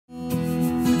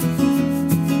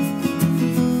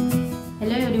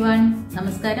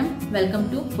Namaskaram, welcome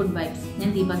to Food Vibes. I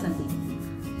am Deepa Sandeep.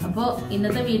 So, in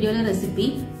this video recipe,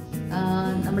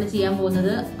 we will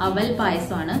do Aval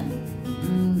Payasam.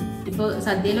 Now,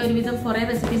 Sadya recipes I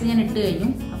have done.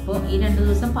 So, this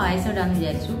is Payasam.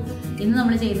 We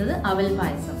will do Aval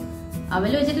Payasam.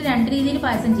 Aval is a two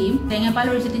Payasam team. Tengapal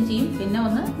is a team. Then,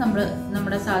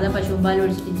 we Sada Pashumbal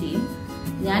is a team.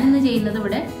 I am doing the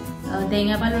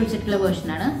Tengapal is a version.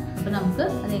 So,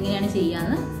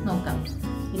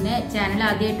 in the channel,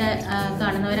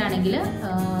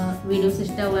 videos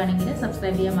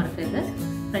subscribe to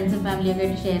friends and family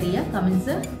share comments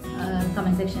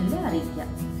comment section. So, we will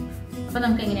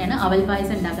Aval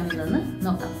Payasam.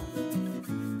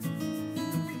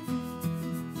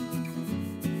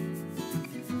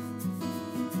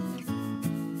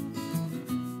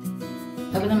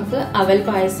 Aval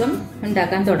Payasam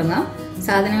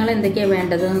സാധനങ്ങൾ എന്തൊക്കെയാ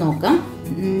വേണ്ടതെന്ന് നോക്കാം.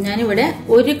 ഞാൻ ഇവിടെ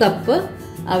 1 cup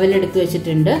അവൽ എടുത്തു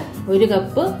വെച്ചിട്ടുണ്ട്. 1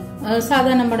 cup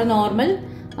സാധാരണ നമ്മുടെ നോർമൽ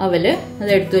അവൽ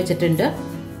അത് എടുത്തു വെച്ചിട്ടുണ്ട്.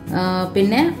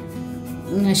 പിന്നെ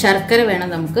ശർക്കര വേണം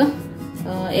നമുക്ക്.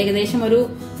 ഏകദേശം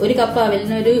ഒരു കപ്പ്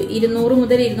അവലിന് ഒരു 200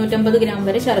 മുതൽ 250 ഗ്രാം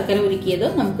വരെ ശർക്കര ഉരുക്കിയത്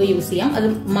നമുക്ക് യൂസ് ചെയ്യാം. അത്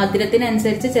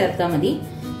മധുരത്തിനനുസരിച്ച് ചേർത്താൽ മതി.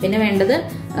 പിന്നെ വേണ്ടത്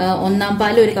ഒന്നാം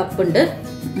പാൽ 1 കപ്പ് ഉണ്ട്.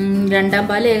 രണ്ടാം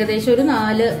പാൽ ഏകദേശം ഒരു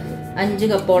 4-5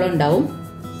 കപ്പോളം ഉണ്ടാവും.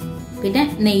 പിന്നെ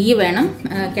നെയ്യ് വേണം.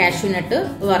 കാഷ്യൂ നട്ട്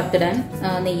വറുത്തിടാൻ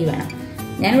നെയ്യ് വേണം.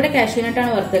 ഞാനിവിടെ കാഷ്യൂ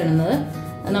നട്ടാണ് വറുത്തിടുന്നത്.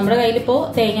 നമ്മുടെ കയ്യിലിപ്പോൾ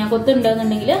തേങ്ങാക്കൊത്ത്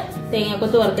ഉണ്ടെന്നുണ്ടെങ്കിൽ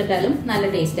തേങ്ങാക്കൊത്ത് വറുത്തിട്ടാലും നല്ല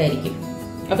ടേസ്റ്റ് ആയിരിക്കും.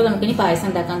 അപ്പോൾ നമുക്കിനി പായസം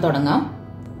ഉണ്ടാക്കാൻ തുടങ്ങാം.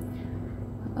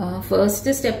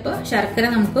 ഫസ്റ്റ് സ്റ്റെപ്പ് ശർക്കര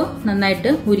നമുക്ക് നന്നായിട്ട്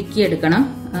ഉരുക്കിയെടുക്കണം.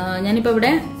 ഞാനിപ്പോൾ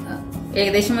ഇവിടെ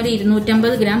ഏകദേശം ഒരു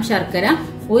 250 ഗ്രാം ശർക്കര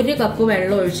 1 കപ്പ്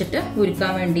വെള്ളം ഒഴിച്ചിട്ട്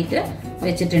ഉരുക്കാൻ വേണ്ടിയിട്ട്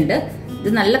വെച്ചിട്ടുണ്ട്.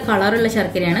 ഇത് നല്ല കളറുള്ള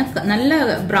ശർക്കരയാണ്. നല്ല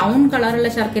ബ്രൗൺ കളറുള്ള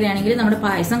ശർക്കരയാണെങ്കിൽ നമ്മുടെ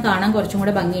പായസം കാണാൻ കുറച്ചും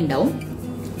കൂടെ ഭംഗിയുണ്ടാവും.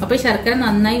 അപ്പോൾ ശർക്കര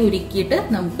നന്നായി ഉരുക്കിയിട്ട്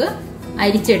നമുക്ക്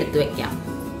അരിച്ചെടുത്ത് വെക്കാം.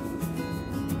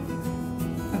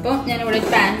 അപ്പോൾ ഞാനിവിടെ ഒരു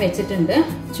പാൻ വെച്ചിട്ടുണ്ട്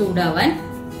ചൂടാവാൻ.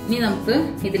 ഇനി നമുക്ക്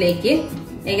ഇതിലേക്ക്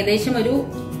ഏകദേശം ഒരു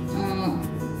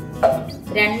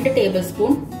 2 ടേബിൾ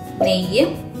സ്പൂൺ നെയ്യ്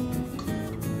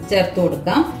ചേർത്ത്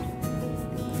കൊടുക്കാം.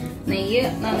 നെയ്യ്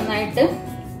നന്നായിട്ട്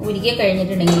ഉരുക്കി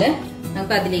കഴിഞ്ഞിട്ടുണ്ടെങ്കിൽ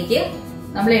നമുക്ക് അതിലേക്ക്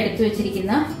നമ്മൾ എടുത്തു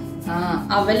വെച്ചിരിക്കുന്ന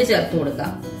അവല് ചേർത്ത്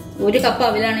കൊടുക്കാം. 1 കപ്പ്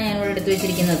അവലാണ് ഞാനിവിടെ എടുത്തു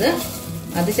വെച്ചിരിക്കുന്നത്.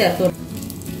 അത് ചേർത്ത് കൊടുക്കാം.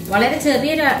 വളരെ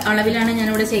ചെറിയൊരു അളവിലാണ്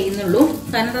ഞാനിവിടെ ചെയ്യുന്നുള്ളൂ.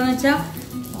 കാരണം എന്താണെന്ന് വെച്ചാൽ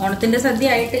ഓണത്തിന്റെ സദ്യ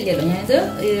ആയിട്ടില്ലല്ലോ. ഞാനിത്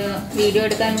വീഡിയോ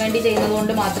എടുക്കാൻ വേണ്ടി ചെയ്യുന്നത്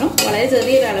കൊണ്ട് മാത്രം വളരെ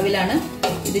ചെറിയൊരു അളവിലാണ്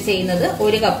ഇത് ചെയ്യുന്നത്.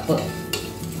 1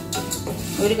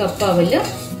 കപ്പ് അവല്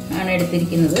ആണ്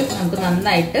എടുത്തിരിക്കുന്നത്. നമുക്ക്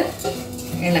നന്നായിട്ട്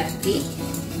ഇളക്കി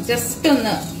ജസ്റ്റ്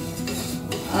ഒന്ന്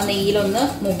ആ നെയ്യിലൊന്ന്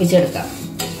മൂപ്പിച്ചെടുക്കാം.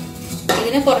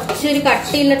 ഇതിന് കുറച്ചൊരു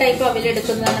കട്ടിയുള്ള ടൈപ്പ് അവൽ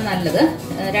എടുക്കുന്നതാണ് നല്ലത്.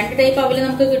 2 ടൈപ്പ് അവല്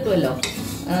നമുക്ക് കിട്ടുമല്ലോ.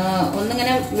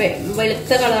 ഒന്നിങ്ങനെ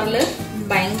വെളുത്ത കളറിൽ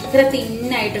ഭയങ്കര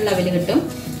തിന്നായിട്ടുള്ള അവല് കിട്ടും.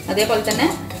 അതേപോലെ തന്നെ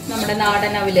നമ്മുടെ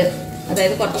നാടൻ അവല്,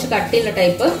 അതായത് കുറച്ച് കട്ടിയുള്ള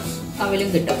ടൈപ്പ് അവലും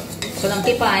കിട്ടും. അപ്പൊ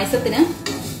നമുക്ക് ഈ പായസത്തിന്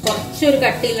കുറച്ചൊരു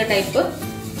കട്ടിയുള്ള ടൈപ്പ്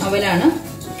അവലാണ്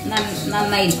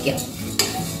നന്നായിരിക്കുക.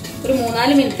 ഒരു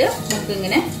 3-4 മിനിറ്റ് നമുക്ക്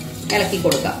ഇങ്ങനെ ഇളക്കി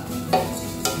കൊടുക്കാം.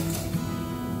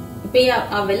 ഇപ്പൊ ഈ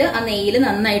അവല് ആ നെയ്യിൽ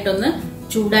നന്നായിട്ടൊന്ന്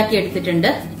ചൂടാക്കി എടുത്തിട്ടുണ്ട്.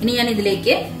 ഇനി ഞാൻ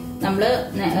ഇതിലേക്ക് നമ്മള്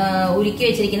ഉരുക്കി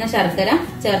വെച്ചിരിക്കുന്ന ശർക്കര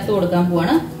ചേർത്ത് കൊടുക്കാൻ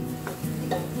പോവാണ്.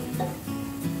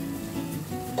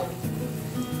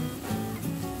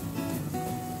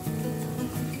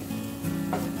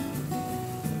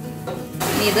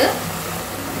 ഇത്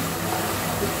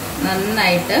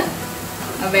നന്നായിട്ട്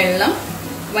വെള്ളം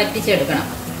വറ്റിച്ചെടുക്കണം.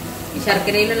 ഈ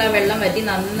ശർക്കരയിലുള്ള വെള്ളം വറ്റി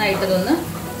നന്നായിട്ട് ഇതൊന്ന്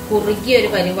കുറുകിയ ഒരു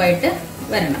പരുവായിട്ട്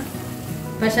വരണം.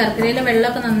 അപ്പൊ ശർക്കരയിലെ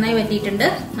വെള്ളമൊക്കെ നന്നായി വറ്റിയിട്ടുണ്ട്.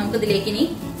 നമുക്ക് ഇതിലേക്ക് ഇനി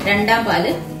രണ്ടാം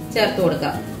പാല് ചേർത്ത്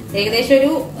കൊടുക്കാം. ഏകദേശം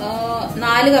ഒരു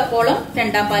 4 കപ്പോളം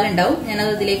രണ്ടാം പാൽ ഉണ്ടാവും.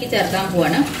 ഞാനത് ഇതിലേക്ക് ചേർക്കാൻ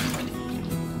പോവാണ്.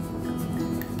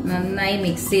 നന്നായി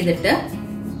മിക്സ് ചെയ്തിട്ട്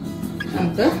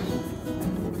നമുക്ക്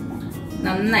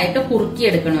നന്നായിട്ട്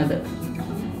കുറുക്കിയെടുക്കണം. ഇത്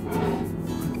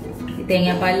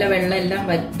തേങ്ങാപ്പാലിലെ വെള്ളം എല്ലാം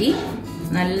വറ്റി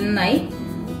നന്നായി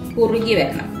കുറുകി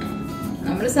വരണം.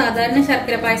 നമ്മൾ സാധാരണ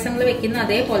ശർക്കര പായസങ്ങൾ വെക്കുന്ന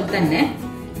അതേപോലെ തന്നെ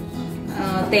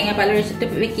തേങ്ങാപ്പാൽ ഒഴിച്ചിട്ട്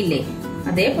വെക്കില്ലേ,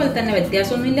 അതേപോലെ തന്നെ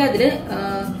വ്യത്യാസമൊന്നുമില്ല. അതില്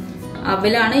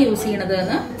അവലാണ് യൂസ് ചെയ്യണത്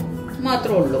എന്ന്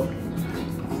മാത്രമേ ഉള്ളൂ.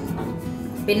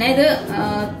 പിന്നെ ഇത്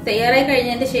തയ്യാറായി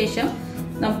കഴിഞ്ഞതിന് ശേഷം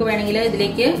നമുക്ക് വേണമെങ്കിൽ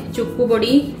ഇതിലേക്ക്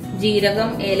ചുക്കുപൊടി, ജീരകം,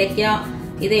 ഏലക്ക,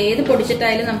 ഇത് ഏത്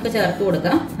പൊടിച്ചിട്ടായാലും നമുക്ക് ചേർത്ത്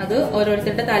കൊടുക്കാം. അത്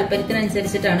ഓരോരുത്തരുടെ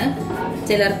താല്പര്യത്തിനനുസരിച്ചിട്ടാണ്.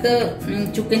 ചിലർക്ക്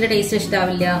ചുക്കിന്റെ ടേസ്റ്റ്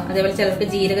ഇഷ്ടാവില്ല, അതേപോലെ ചിലർക്ക്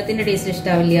ജീരകത്തിന്റെ ടേസ്റ്റ്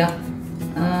ഇഷ്ടാവില്ല,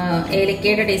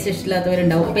 ഏലക്കയുടെ ടേസ്റ്റ്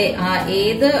ഇഷ്ടമില്ലാത്തവരുണ്ടാവും. അപ്പൊ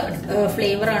ഏത്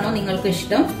ഫ്ലേവർ ആണോ നിങ്ങൾക്ക്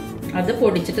ഇഷ്ടം അത്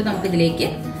പൊടിച്ചിട്ട് നമുക്ക് ഇതിലേക്ക്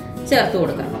ചേർത്ത്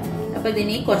കൊടുക്കാം. അപ്പൊ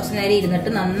ഇതിനി കുറച്ചു നേരം ഇരുന്നിട്ട്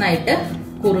നന്നായിട്ട്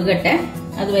കുറുകട്ടെ.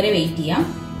 അതുവരെ വെയിറ്റ് ചെയ്യാം.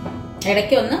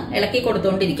 ഇടയ്ക്കൊന്ന് ഇളക്കി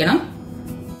കൊടുത്തോണ്ടിരിക്കണം.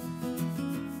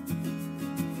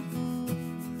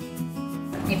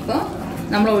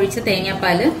 നമ്മൾ ഒഴിച്ച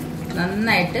തേങ്ങാപ്പാല്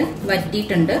നന്നായിട്ട്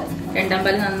വറ്റിയിട്ടുണ്ട്. രണ്ടാം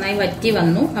പാല് നന്നായി വറ്റി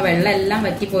വന്നു. ആ വെള്ളം എല്ലാം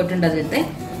വറ്റി പോയിട്ടുണ്ട് അതിലത്തെ.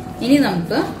 ഇനി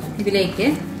നമുക്ക് ഇതിലേക്ക്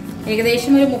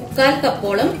ഏകദേശം ഒരു 3/4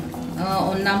 കപ്പോളം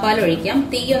ഒന്നാം പാൽ ഒഴിക്കാം.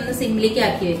 തീ ഒന്ന് സിമ്മിലേക്ക്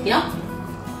ആക്കി വെക്കാം.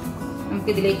 നമുക്ക്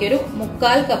ഇതിലേക്ക് ഒരു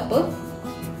 3/4 കപ്പ്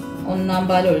ഒന്നാം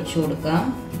പാൽ ഒഴിച്ചു കൊടുക്കാം.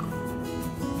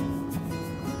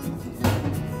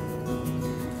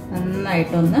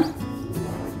 നന്നായിട്ടൊന്ന്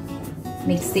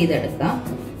മിക്സ് ചെയ്തെടുക്കാം.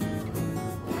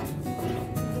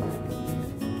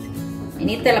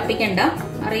 ഇനി തിളപ്പിക്കണ്ട,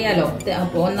 അറിയാലോ.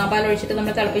 അപ്പൊ ഒന്നാം പാൽ ഒഴിച്ചിട്ട്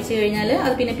നമ്മൾ തിളപ്പിച്ചു കഴിഞ്ഞാൽ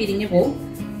അത് പിന്നെ പിരിഞ്ഞു പോകും.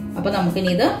 അപ്പൊ നമുക്കിനി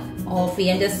ഇത് ഓഫ്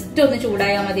ചെയ്യാം. ജസ്റ്റ് ഒന്ന്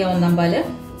ചൂടായാൽ മതി. ഒന്നാം പാല്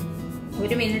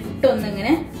 1 മിനിറ്റ് ഒന്ന്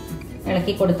ഇങ്ങനെ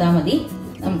ഇളക്കി കൊടുത്താൽ മതി.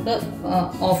 നമുക്ക്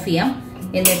ഓഫ് ചെയ്യാം.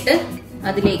 എന്നിട്ട്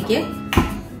അതിലേക്ക്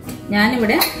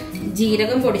ഞാനിവിടെ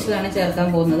ജീരകം പൊടിച്ചതാണ് ചേർക്കാൻ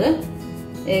പോകുന്നത്.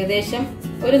 ഏകദേശം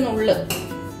ഒരു നുള്ള്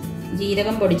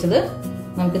ജീരകം പൊടിച്ചത്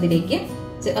നമുക്കിതിലേക്ക്,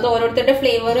 അത് ഓരോരുത്തരുടെ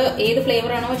ഫ്ലേവർ, ഏത്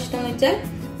ഫ്ലേവർ ആണോ ഇഷ്ടം എന്ന് വെച്ചാൽ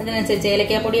അതിനനുസരിച്ച്.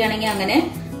 ഏലക്കാപ്പൊടി ആണെങ്കിൽ അങ്ങനെ,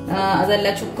 അതല്ല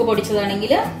ചുക്ക്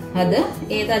പൊടിച്ചതാണെങ്കിൽ അത്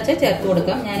ഏതാച്ചാൽ ചേർത്ത്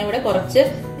കൊടുക്കാം. ഞാനിവിടെ കുറച്ച്,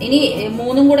 ഇനി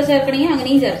 3ഉം കൂടെ ചേർക്കണമെങ്കിൽ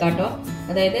അങ്ങനെയും ചേർക്കാം കേട്ടോ.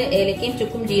 അതായത് ഏലക്കയും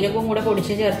ചുക്കും ജീരകവും കൂടെ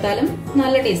പൊടിച്ച് ചേർത്താലും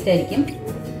നല്ല ടേസ്റ്റ് ആയിരിക്കും.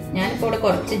 ഞാനിപ്പോൾ ഇവിടെ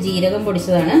കുറച്ച് ജീരകം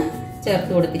പൊടിച്ചതാണ്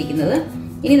ചേർത്ത് കൊടുത്തിരിക്കുന്നത്.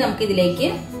 ഇനി നമുക്കിതിലേക്ക്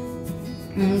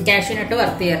കാഷ്യൂനട്ട്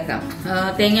വറുത്ത് ചേർക്കാം.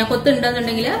 തേങ്ങാക്കൊത്ത്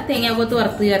ഉണ്ടെന്നുണ്ടെങ്കിൽ തേങ്ങാക്കൊത്ത്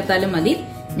വറുത്ത് ചേർത്താലും മതി.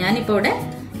 ഞാനിപ്പോൾ ഇവിടെ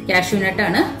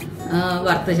കാഷ്യൂനട്ടാണ്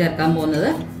വറുത്ത് ചേർക്കാൻ പോകുന്നത്.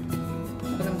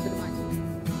 അപ്പൊ നമുക്ക്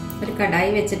ഒരു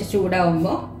കടായി വെച്ചിട്ട്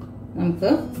ചൂടാവുമ്പോൾ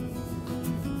നമുക്ക്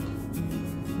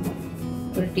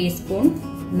 1 ടീസ്പൂൺ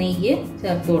നെയ്യ്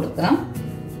ചേർത്ത് കൊടുക്കാം.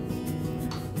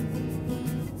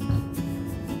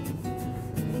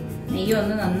 നെയ്യ്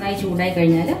ഒന്ന് നന്നായി ചൂടായി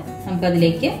കഴിഞ്ഞാൽ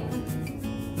നമുക്കതിലേക്ക്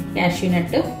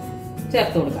കാഷ്യൂനട്ട്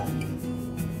ചേർത്ത് കൊടുക്കാം.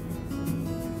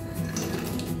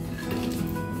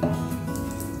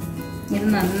 ഇത്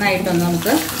നന്നായിട്ടൊന്ന്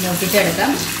നമുക്ക്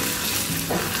മൂപ്പിച്ചെടുക്കാം.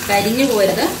 കരിഞ്ഞു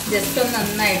പോരുത്, ജസ്റ്റ് ഒന്ന്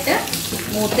നന്നായിട്ട്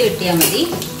മൂത്ത് കിട്ടിയാൽ മതി.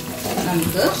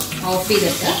 നമുക്ക് ഓഫ്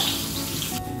ചെയ്തിട്ട്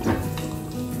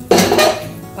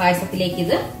പായസത്തിലേക്ക്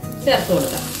ഇത് ചേർത്ത്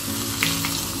കൊടുക്കാം.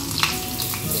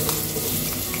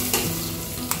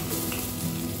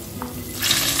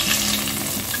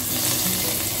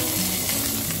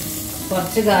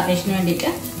 കുറച്ച് ഗാർണിഷിന് വേണ്ടിയിട്ട്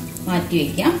മാറ്റി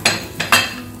വയ്ക്കാം.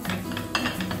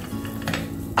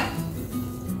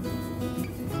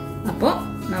 അപ്പോൾ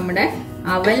നമ്മുടെ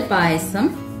അവൽ പായസം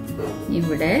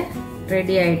ഇവിടെ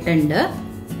റെഡി ആയിട്ടുണ്ട്.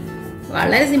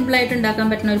 വളരെ സിമ്പിൾ ആയിട്ട് ഉണ്ടാക്കാൻ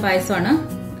പറ്റുന്ന ഒരു പായസമാണ്.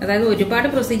 അതായത് ഒരുപാട്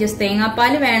പ്രൊസീജിയേഴ്സ്,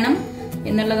 തേങ്ങാപ്പാൽ വേണം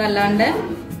എന്നുള്ളതല്ലാണ്ട്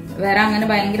വേറെ അങ്ങനെ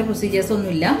ഭയങ്കര പ്രൊസീജിയേഴ്സ്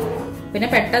ഒന്നുമില്ല. പിന്നെ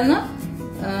പെട്ടെന്ന്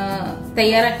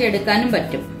തയ്യാറാക്കി എടുക്കാനും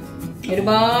പറ്റും.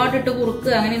 ഒരുപാടിട്ട് കുറുക്ക്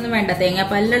അങ്ങനെയൊന്നും വേണ്ട.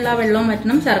 തേങ്ങാപ്പാലിലുള്ള വെള്ളവും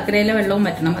പറ്റണം, ശർക്കരയിലെ വെള്ളവും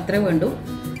പറ്റണം, അത്രേ വേണ്ടൂ.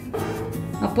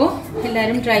 അപ്പോൾ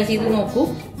എല്ലാവരും ട്രൈ ചെയ്ത് നോക്കൂ.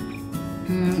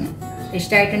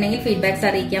 ഇഷ്ടമായിട്ടുണ്ടെങ്കിൽ ഫീഡ്ബാക്ക്സ്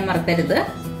അറിയിക്കാൻ മറക്കരുത്.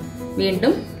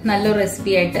 വീണ്ടും നല്ലൊരു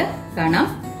റെസിപ്പി ആയിട്ട് കാണാം.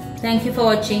 Thank you for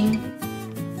watching.